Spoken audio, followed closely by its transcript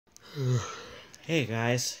Hey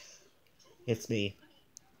guys, it's me,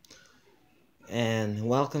 and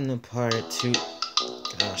welcome to part two.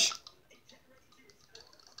 Gosh,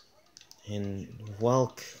 and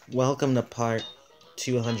welcome to part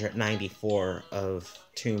 294 of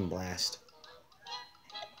Toon Blast.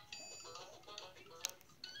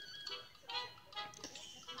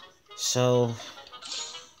 So,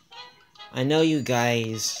 I know you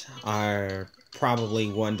guys are probably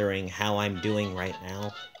wondering how I'm doing right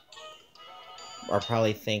now, or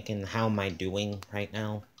probably thinking, how am I doing right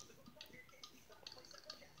now?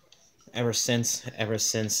 Ever since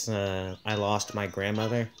I lost my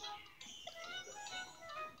grandmother,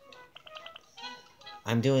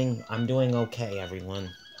 I'm doing okay, everyone.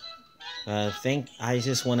 I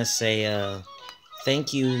just want to say,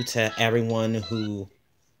 thank you to everyone who,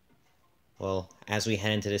 well, as we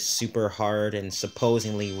head into this super hard and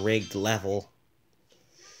supposedly rigged level.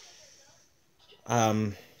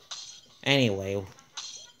 Um, anyway,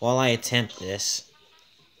 while I attempt this,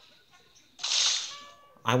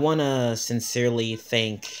 I want to sincerely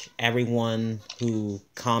thank everyone who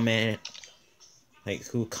commented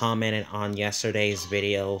on yesterday's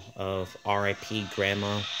video of RIP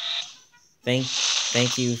Grandma.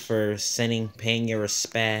 Thank you for paying your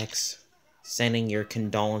respects, sending your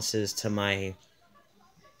condolences to my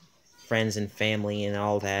friends and family and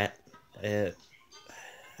all that. Uh,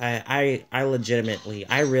 I legitimately,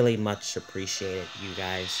 I really much appreciate it, you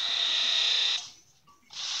guys.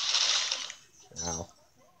 Wow.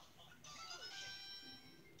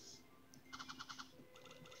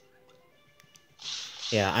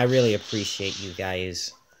 Yeah, I really appreciate you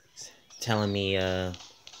guys telling me,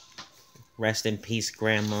 rest in peace,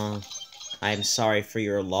 Grandma. I'm sorry for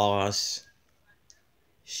your loss.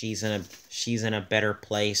 She's in a better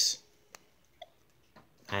place.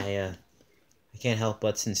 I can't help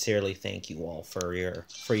but sincerely thank you all for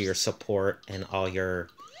your support and all your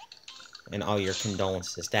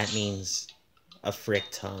condolences. That means a frick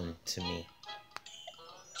ton to me.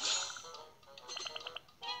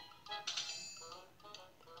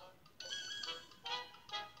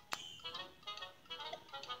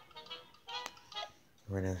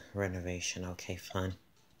 Renovation. Okay, fine.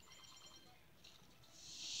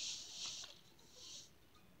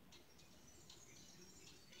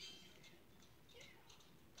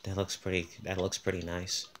 That looks pretty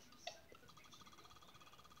nice.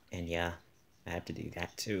 And yeah, I have to do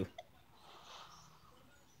that too.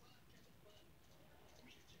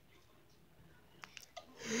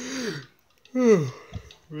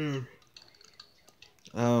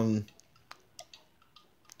 um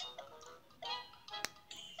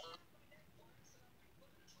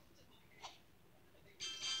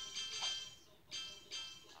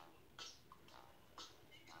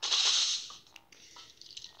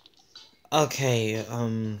okay,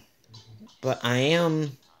 but I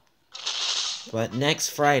am but next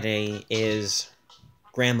Friday is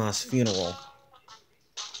Grandma's funeral.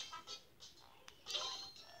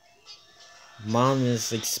 Mom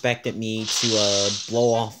is expecting me to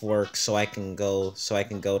blow off work so I can go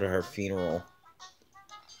to her funeral.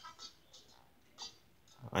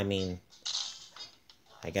 I mean,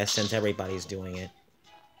 I guess since everybody's doing it,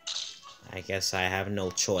 I guess I have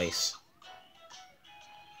no choice.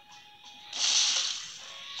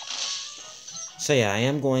 So yeah,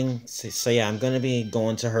 I'm gonna be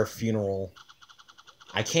going to her funeral.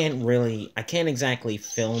 I can't exactly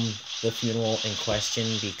film the funeral in question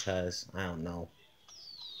because, I don't know.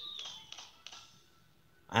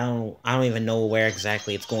 I don't even know where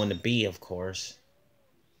exactly it's going to be, of course.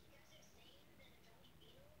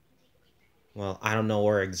 Well, I don't know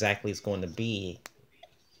where exactly it's going to be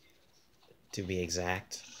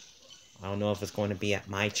exact. I don't know if it's going to be at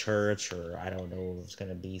my church, or I don't know if it's going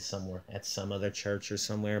to be somewhere at some other church or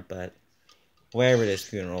somewhere, but wherever this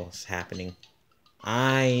funeral is happening,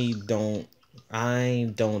 I don't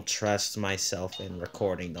I don't trust myself in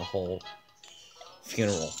recording the whole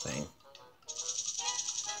funeral thing.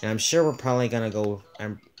 And I'm sure we're probably gonna go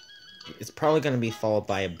it's probably gonna be followed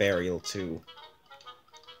by a burial too.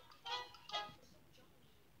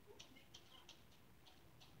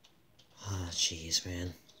 Ah, jeez,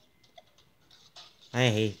 man.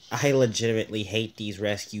 I legitimately hate these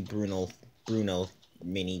Rescue Bruno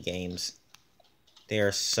mini games. They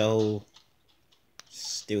are so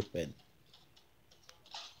stupid.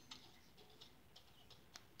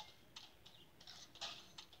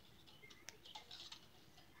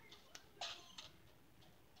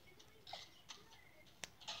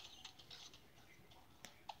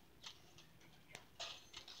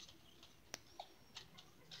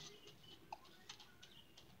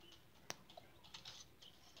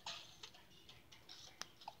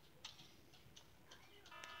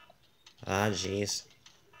 Ah, jeez.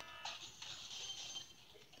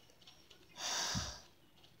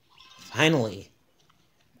 Finally.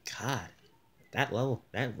 God. That level,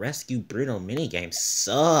 that Rescue Bruno minigame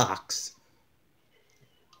sucks.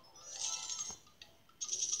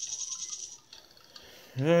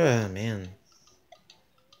 Ah, man.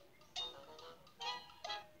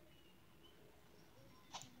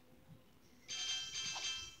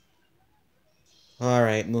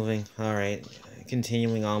 Alright, moving. Alright.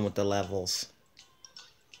 Continuing on with the levels.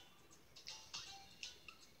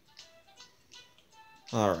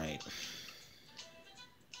 Alright.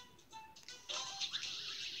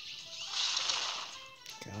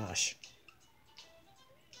 Gosh.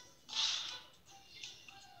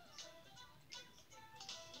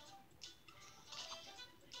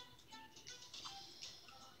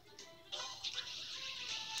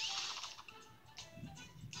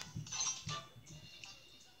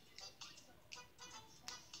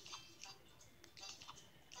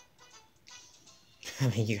 I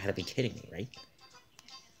mean, you gotta be kidding me, right?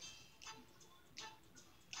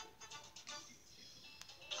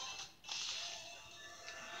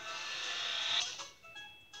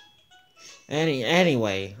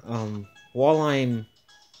 Anyway, while I'm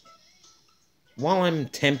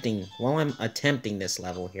attempting this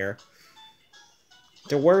level here,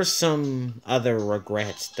 there were some other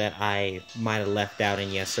regrets that I might have left out in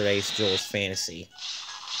yesterday's Jules Fantasy.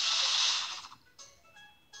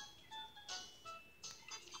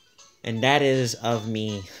 And that is of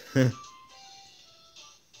me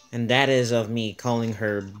and that is of me calling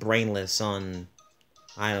her brainless on,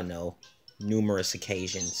 I don't know, numerous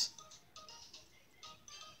occasions.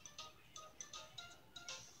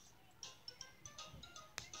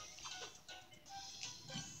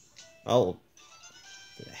 Oh,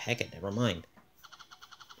 heck it, never mind.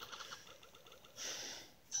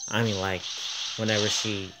 I mean, like, whenever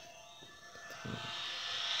she,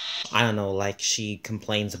 I don't know, like, she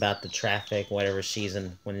complains about the traffic, whenever she's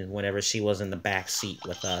in, whenever she was in the back seat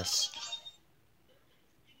with us.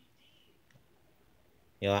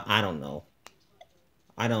 You know, I don't know.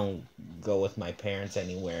 I don't go with my parents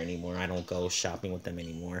anywhere anymore. I don't go shopping with them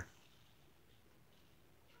anymore.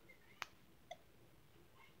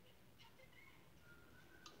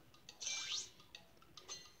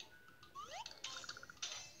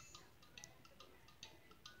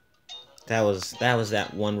 That was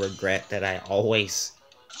that one regret that I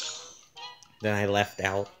left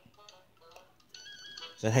out.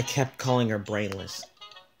 That I kept calling her brainless.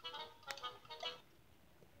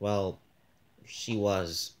 Well, she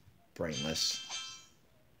was brainless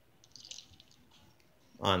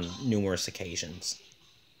on numerous occasions.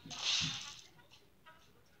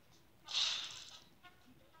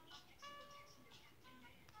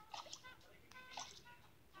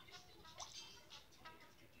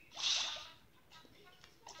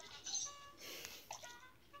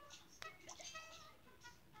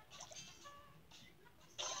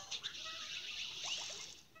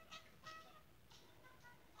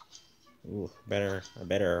 Ooh, I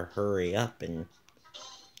better hurry up and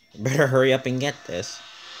get this.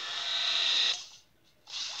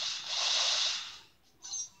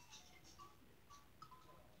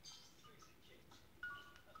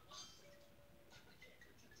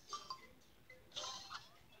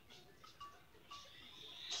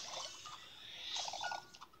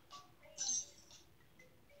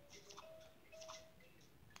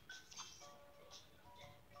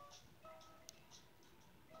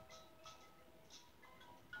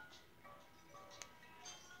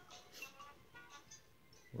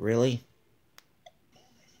 Really?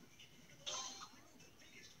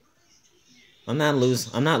 I'm not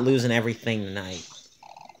losing everything tonight.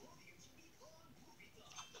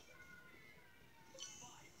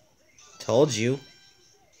 Told you.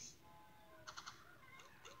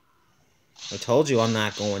 I told you I'm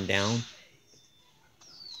not going down.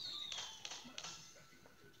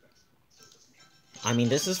 I mean,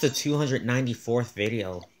 this is the 294th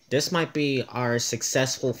video. This might be our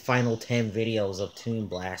successful final 10 videos of Toon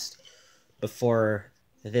Blast before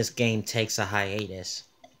this game takes a hiatus.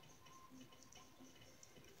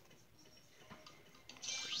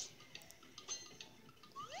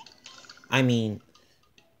 I mean,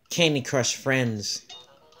 Candy Crush Friends.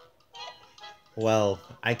 Well,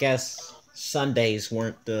 I guess Sundays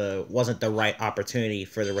wasn't the right opportunity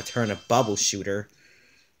for the return of Bubble Shooter,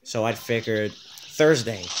 so I figured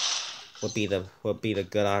Thursday would be the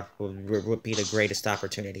greatest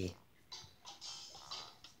opportunity.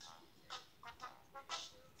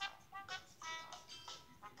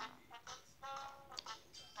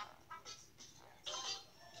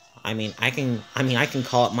 I mean, I can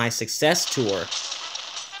call it my success tour.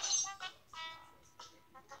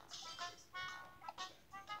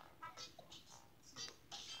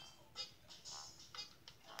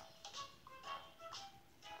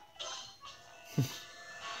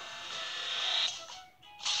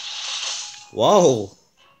 Whoa.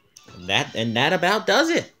 That about does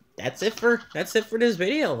it. That's it for this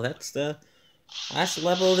video. That's the last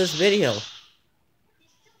level of this video.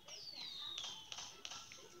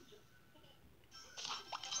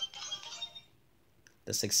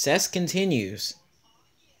 The success continues.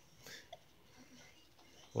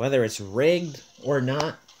 Whether it's rigged or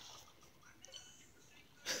not,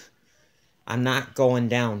 I'm not going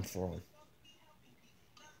down for him.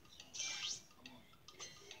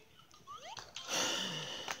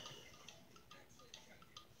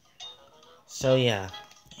 So yeah,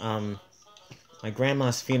 my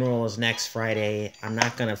grandma's funeral is next Friday. I'm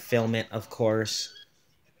not gonna film it, of course.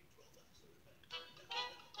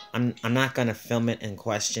 I'm not gonna film it in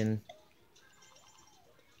question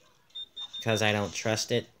because I don't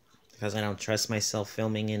trust it. Because I don't trust myself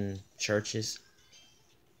filming in churches.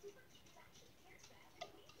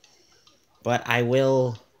 But I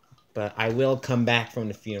will come back from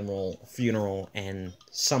the funeral and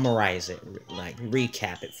summarize it, like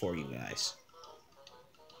recap it for you guys.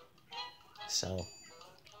 So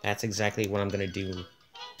that's exactly what I'm gonna do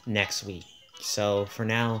next week. So for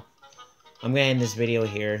now, I'm gonna end this video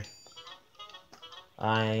here.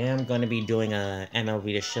 I am gonna be doing a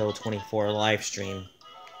MLB The Show 24 live stream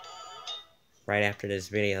right after this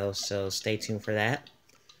video, so stay tuned for that.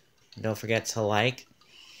 Don't forget to like,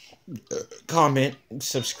 comment,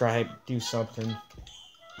 subscribe, do something,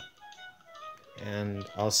 and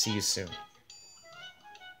I'll see you soon.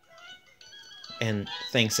 And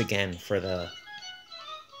thanks again for the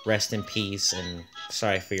rest in peace and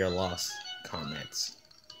sorry for your loss comments.